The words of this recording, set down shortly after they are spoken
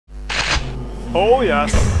Oh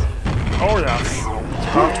yes. Oh yes.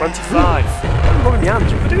 Part 25. I'm rubbing my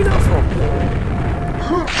hands. What am I doing that for?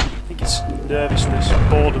 I think it's nervousness,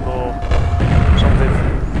 boredom or something.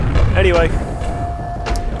 Anyway,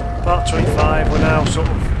 part 25. We're now sort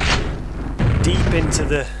of deep into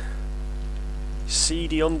the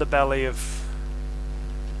seedy underbelly of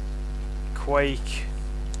Quake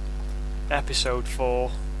episode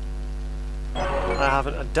 4. I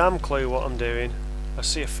haven't a damn clue what I'm doing. I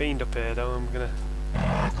see a fiend up here though. I'm gonna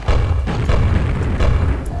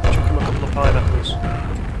chuck him a couple of pineapples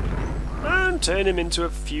and turn him into a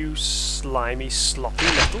few slimy, sloppy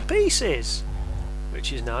little pieces,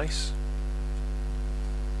 which is nice.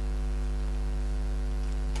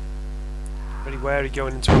 Very wary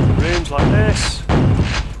going into open rooms like this.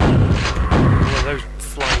 One of those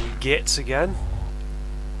flying gits again.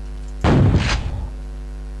 I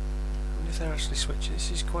wonder if they're actually switching. This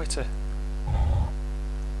is quite a...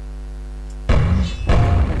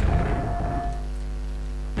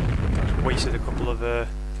 I've wasted a couple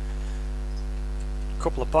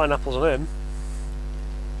of pineapples on him.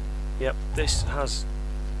 Yep, this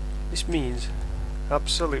means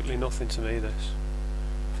absolutely nothing to me, this.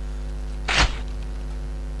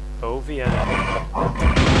 Oh, Vienna.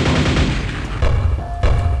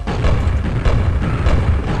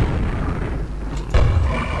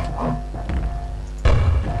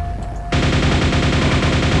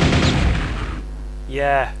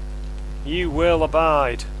 Yeah, you will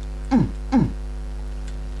abide.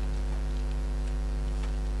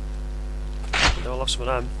 I'll have some of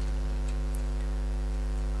them.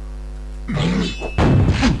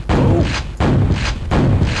 Oh.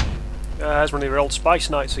 There's one of your old Spice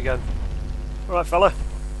Nights again. Alright, fella.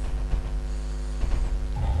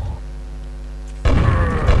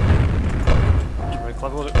 That's very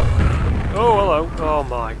clever, was it? Oh, hello. Oh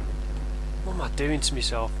my. What am I doing to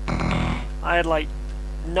myself? I had like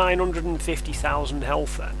 950,000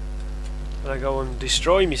 health then. And I go and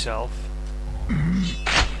destroy myself.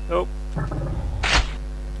 Oh.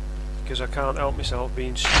 Because I can't help myself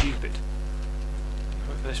being stupid.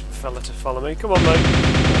 Wait for this fella to follow me. Come on, mate.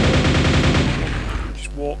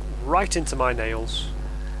 Just walk right into my nails.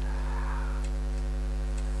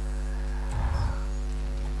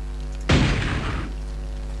 Did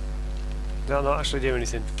that not actually do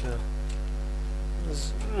anything? No.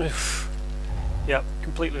 Yep,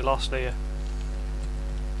 completely lost here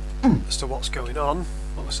as to what's going on.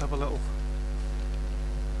 Well, let's have a little...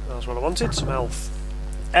 That's what I wanted, some health.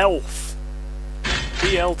 Elf!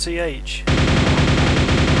 E-L-T-H.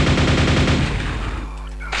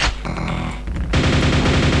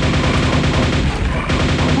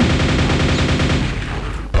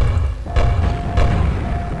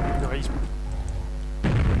 No, he's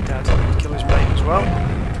dead. Kill his mate as well.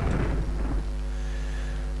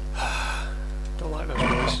 Don't like those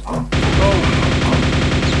boys. Oh!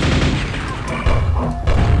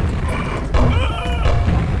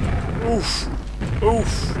 Oof!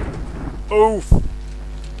 Oof! Oof!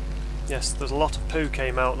 Yes, there's a lot of poo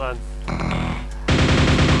came out then.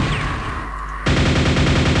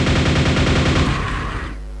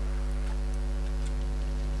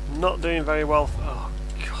 Not doing very well. Oh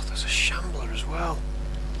god, there's a shambler as well.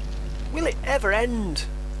 Will it ever end?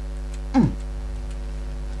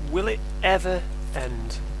 Will it ever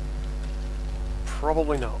end?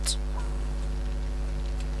 Probably not.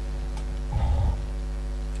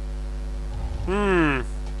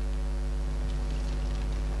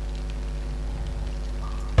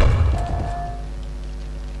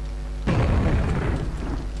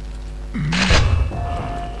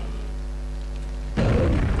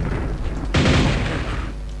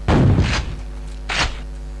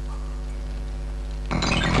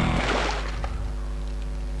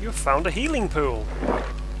 You've found a healing pool.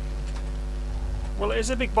 Well, it is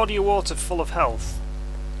a big body of water full of health.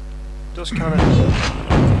 It does kind of...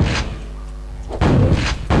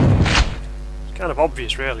 It's kind of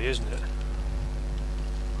obvious, really, isn't it?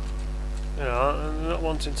 You know, I'm not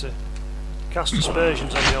wanting to cast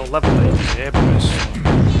aspersions on the old level pages here, because...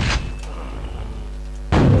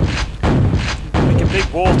 Make a big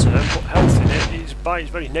water and put health in it is by its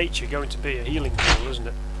very nature going to be a healing pool, isn't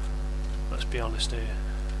it? Let's be honest here.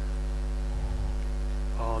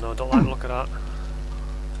 Oh no, don't like the look of that.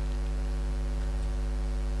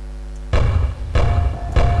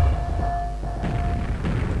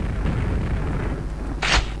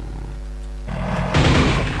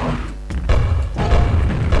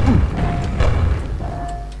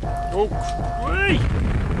 Oh, whee!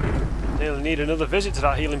 Nearly need another visit to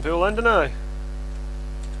that healing pool then, don't I?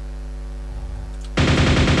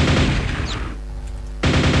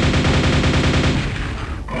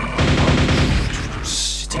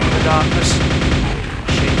 darkness,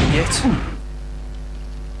 shading it.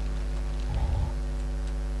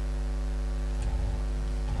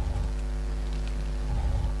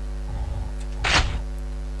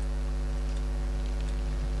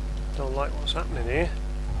 Don't like what's happening here.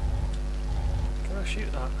 Can I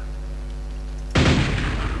shoot that?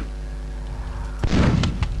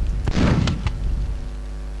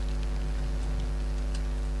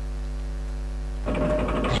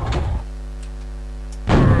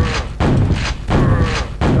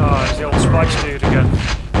 Oh, it's the old Spice dude again.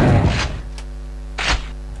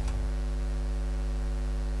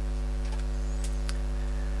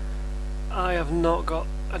 I have not got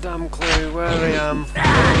a damn clue where I am. Oh,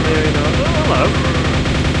 hello!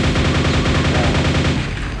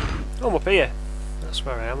 Oh, I'm up here. That's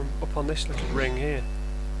where I am. I'm up on this little ring here.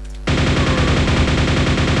 Kill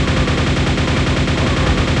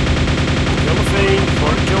the fiend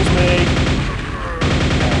before it kills me.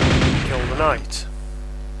 Kill the knight.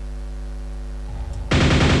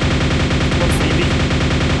 Come on, Phoebe.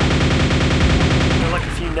 Got like a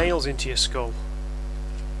few nails into your skull.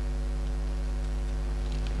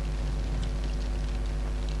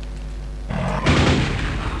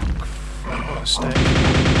 Mistake.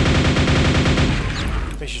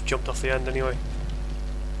 He just jumped off the end anyway.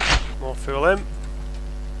 More fool him.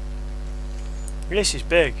 This is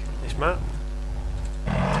big, this map.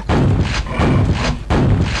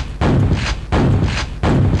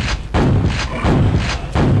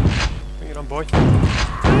 Bring it on, boy.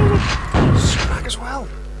 Scrag as well.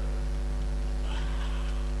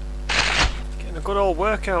 Getting a good old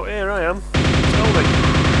workout here, I am. Tell me.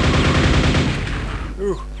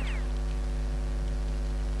 Ooh.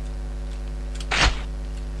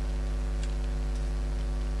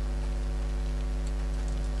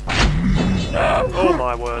 Oh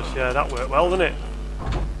my word, yeah, that worked well, didn't it?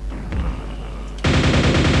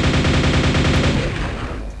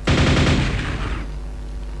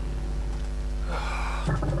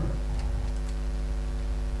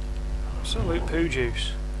 Absolute poo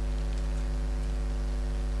juice.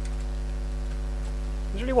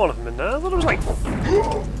 There's only one of them in there. I thought there was like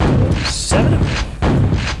 7 of them.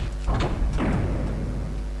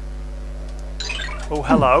 Oh,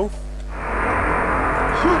 hello.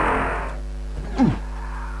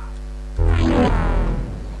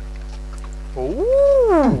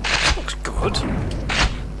 Ooh, this looks good.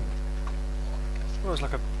 Oh, there's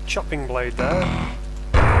like a chopping blade there.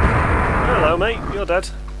 Hello, mate. You're dead.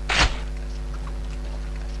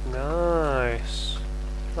 Nice.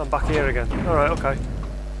 I'm back here again. Alright, okay.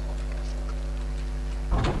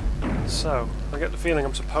 So, I get the feeling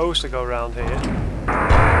I'm supposed to go around here.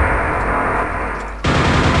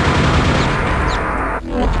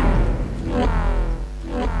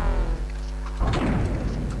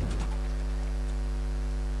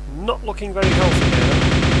 Not looking very healthy here,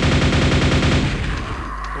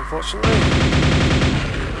 unfortunately.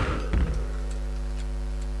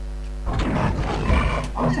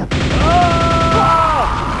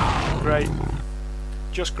 Ah! Great.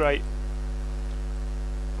 Just great.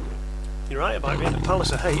 You're right about being the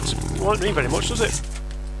Palace of Hate. It won't mean very much, does it?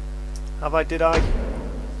 Have I, did I?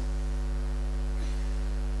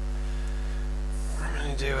 I'm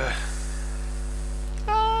going to do a...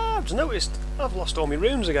 I've just noticed I've lost all my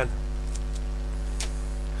runes again.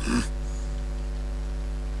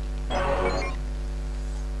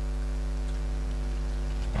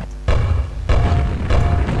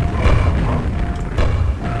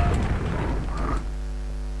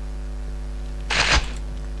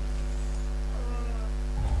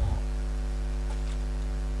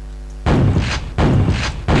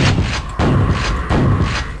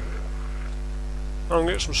 I'm going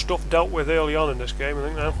to get some stuff dealt with early on in this game, I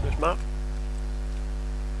think, now, this map.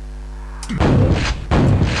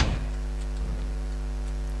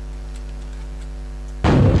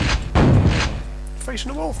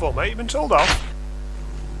 Facing a wall for, mate? You've been told off?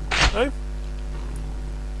 No?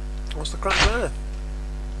 What's the crack there?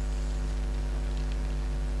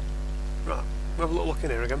 Right, we'll have a little look in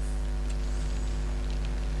here again.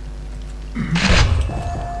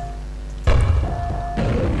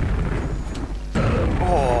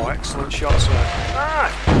 Oh, excellent shot, sir.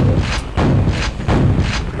 Ah!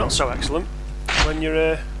 Not so excellent when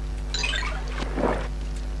you're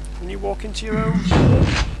when you walk into your own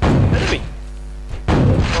enemy.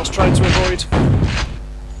 I was trying to avoid.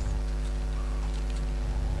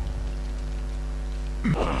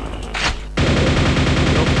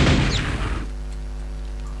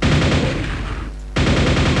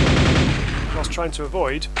 I was trying to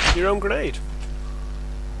avoid your own grenade.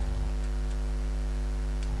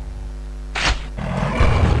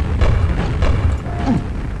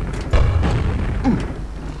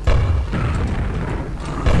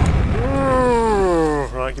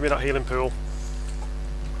 swimming pool.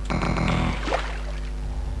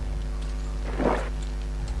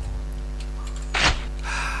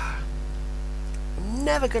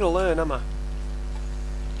 Never gonna learn, am I?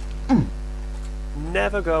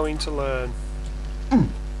 Never going to learn.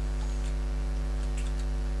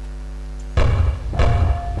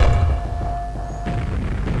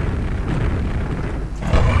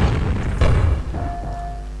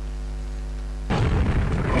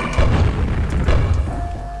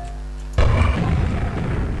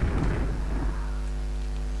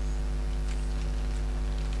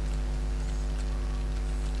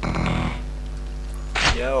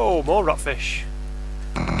 Yo, more Rotfish.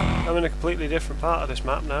 I'm in a completely different part of this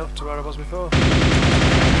map now to where I was before.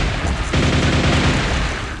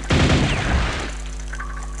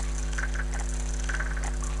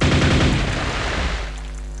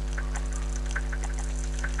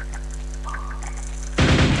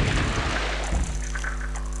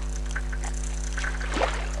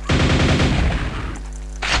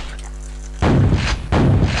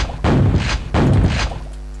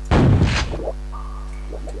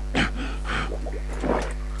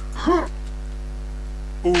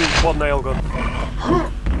 Ooh, quad nail gun.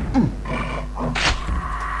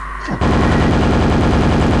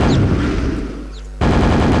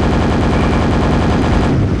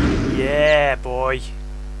 Yeah, boy.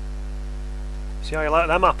 See how you like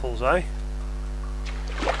them apples, eh?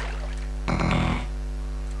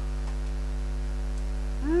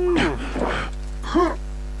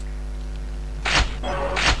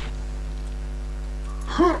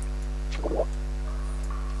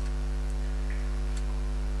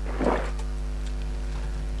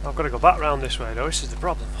 I've got to go back round this way though, this is the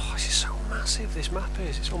problem. Oh, this is so massive, this map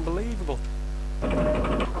is, it's unbelievable.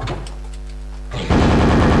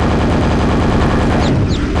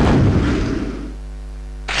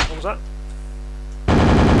 What was that?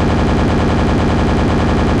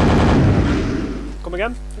 Come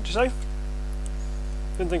again? What'd you say?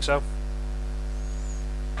 Didn't think so.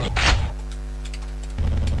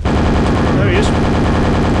 There he is.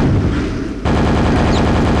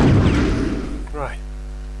 Right.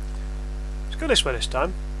 Let's go this way this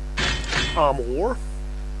time. Armor.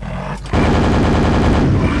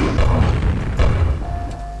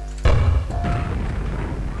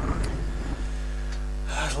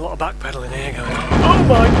 There's a lot of backpedaling here going. Oh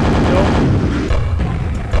my god!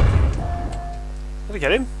 Did I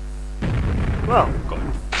get him? Well, got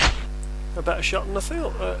him a better shot than I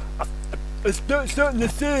thought. It's not the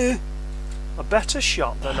thing. A better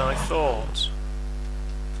shot than I thought.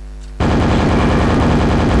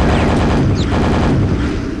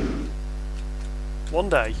 One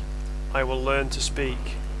day, I will learn to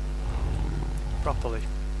speak properly.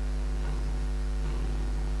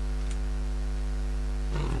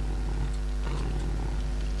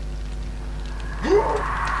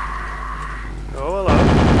 Oh, hello.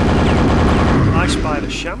 I spied a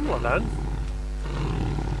shambler then.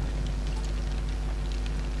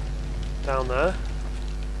 Down there.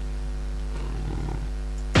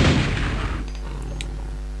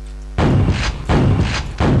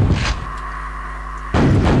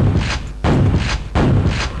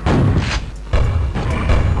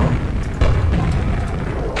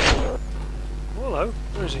 Oh, hello.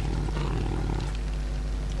 Where is he?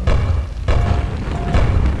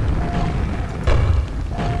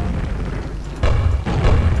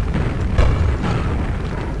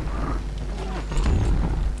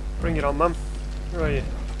 Bring it on, man. Where are you?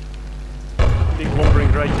 Big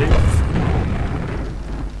lumbering grey dick.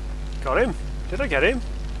 Got him. Did I get him?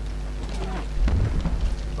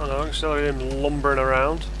 Oh no, I can still hear him lumbering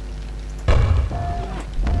around.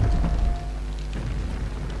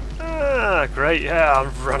 Ah, great. Yeah,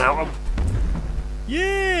 I've run out of...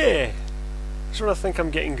 Yeah! That's when I think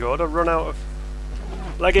I'm getting good. I run out of...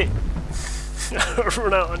 Leg it! I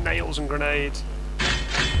run out of nails and grenades.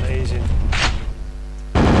 Amazing.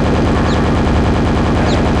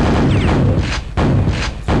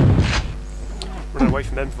 Run away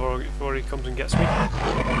from him before he comes and gets me. Back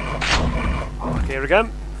here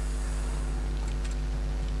again.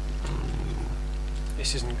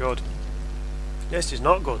 This isn't good. This is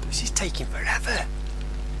not good. This is taking forever.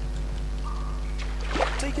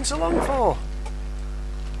 What's it taking so long for?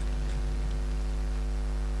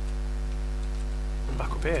 I'm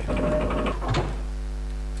back up here.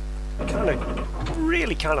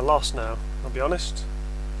 Really kind of lost now, I'll be honest.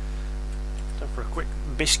 Time for a quick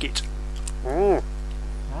biscuit. Mm.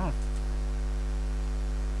 Mm.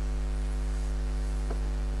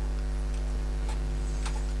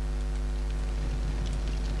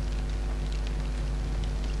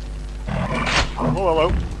 Oh, hello.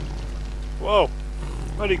 Whoa.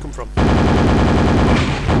 Where did he come from?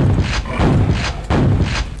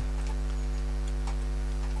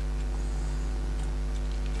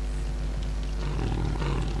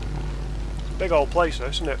 Big old place,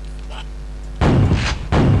 this, isn't it?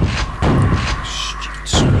 Stupid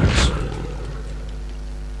squares.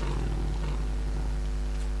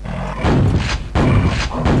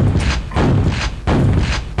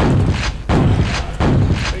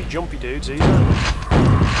 Very jumpy dudes, these aren't they?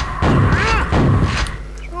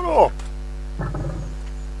 Shut up!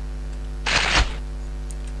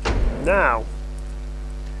 Now,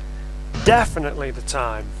 definitely the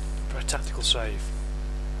time for a tactical save.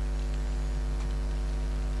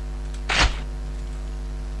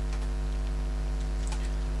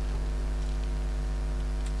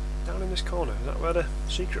 Down in this corner, is that where the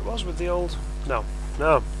secret was with the old... No,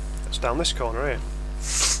 it's down this corner here.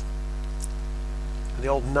 And the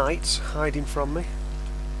old knight's hiding from me.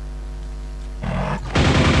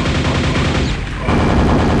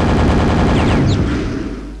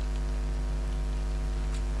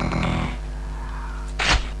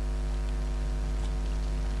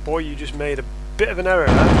 Boy, you just made a bit of an error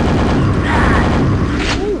there.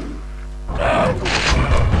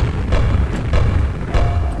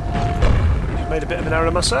 Just made a bit of an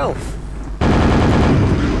error myself.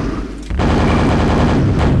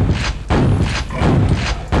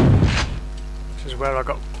 This is where I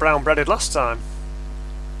got brown breaded last time.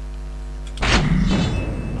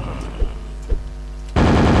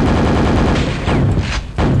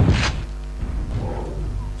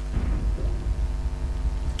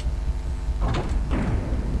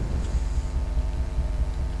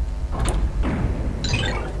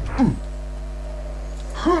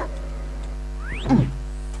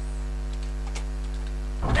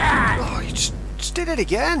 Did it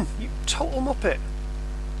again, you total muppet.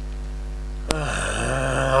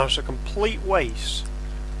 It's a complete waste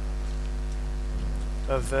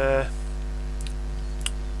of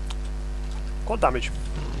quad damage.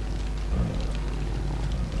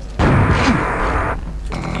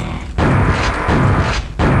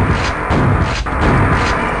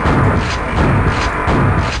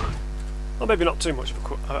 Well, maybe not too much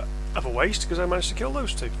of a waste, because I managed to kill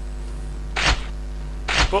those two.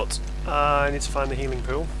 But I need to find the healing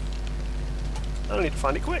pool. And I need to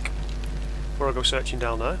find it quick before I go searching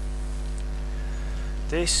down there.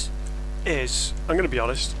 This is, I'm going to be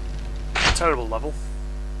honest, a terrible level.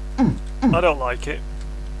 I don't like it.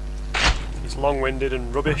 It's long-winded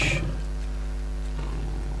and rubbish.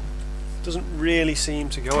 Doesn't really seem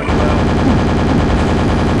to go anywhere.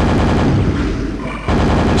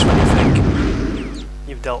 Just when you think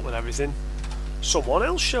you've dealt with everything, someone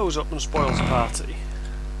else shows up and spoils the party.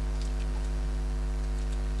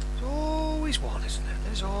 One, isn't it?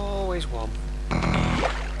 There's always one.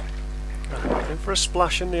 Right, in for a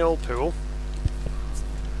splash in the old pool.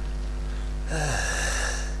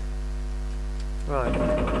 Right.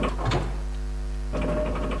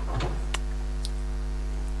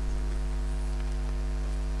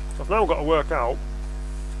 I've now got to work out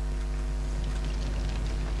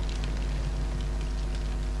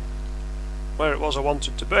where it was I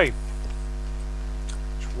wanted to be.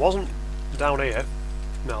 Which wasn't down here.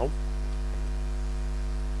 No.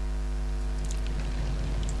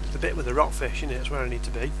 The bit with the Rotfish in it is where I need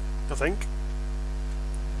to be, I think.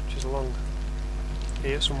 Which is along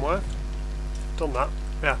here somewhere. Done that.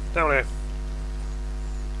 Yeah, down here.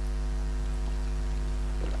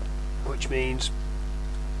 Which means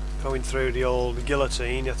going through the old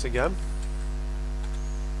guillotine yet again.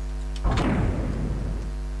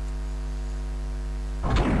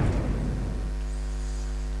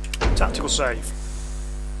 Tactical save.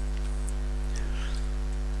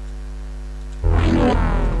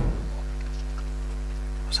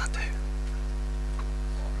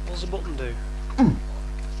 What's the button do?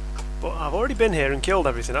 But I've already been here and killed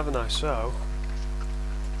everything, haven't I? So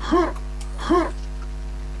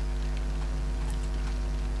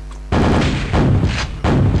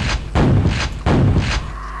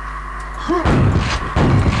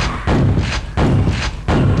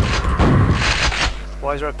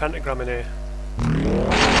why is there a pentagram in here?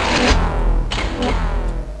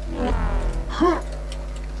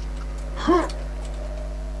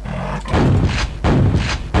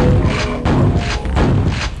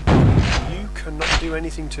 Do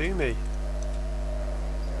anything to me.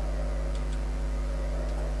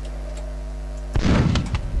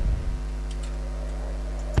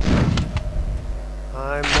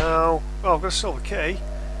 I'm now... Oh, I've got a silver key,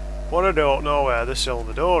 but I don't know where the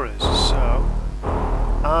silver door is, so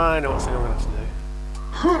I know what thing I'm going to have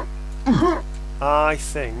to do. I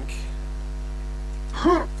think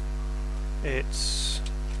it's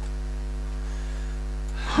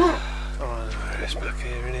Oh, it's back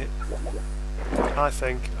here, innit? I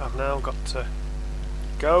think I've now got to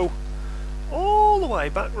go all the way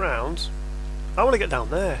back round. I want to get down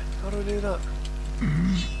there. How do I do that?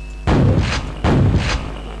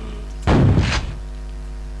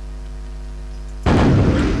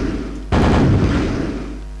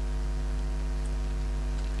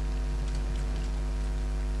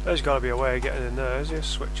 There's got to be a way of getting in there. Is there a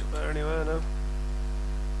switch up there anywhere? No.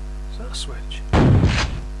 Is that a switch?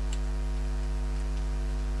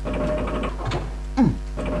 Oh,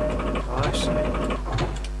 I see.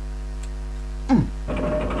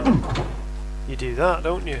 You do that,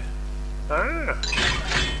 don't you? Ah!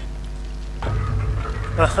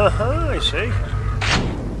 I see.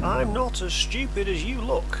 I'm not as stupid as you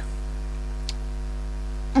look.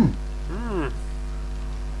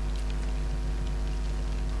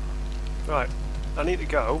 Right, I need to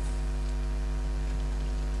go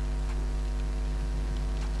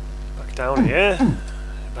back down here,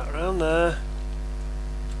 back around there,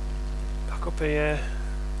 back up here,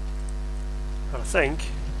 and I think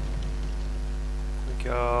we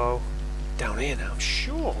go down here now. I'm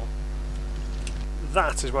sure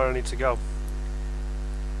that is where I need to go.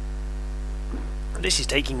 This is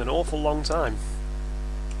taking an awful long time.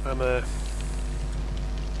 Right,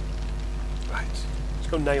 let's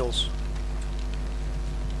go nails.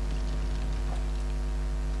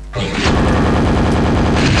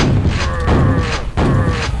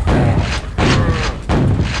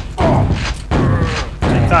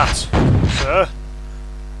 That, sir.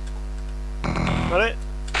 Got it?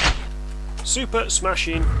 Super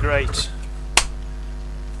smashing great.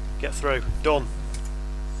 Get through. Done.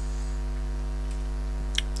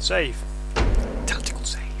 Save. Tactical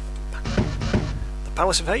save. The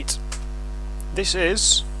Palace of Hate. This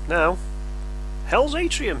is now Hell's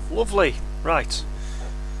Atrium. Lovely. Right.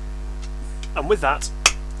 And with that,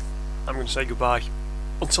 I'm going to say goodbye.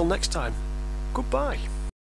 Until next time. Goodbye.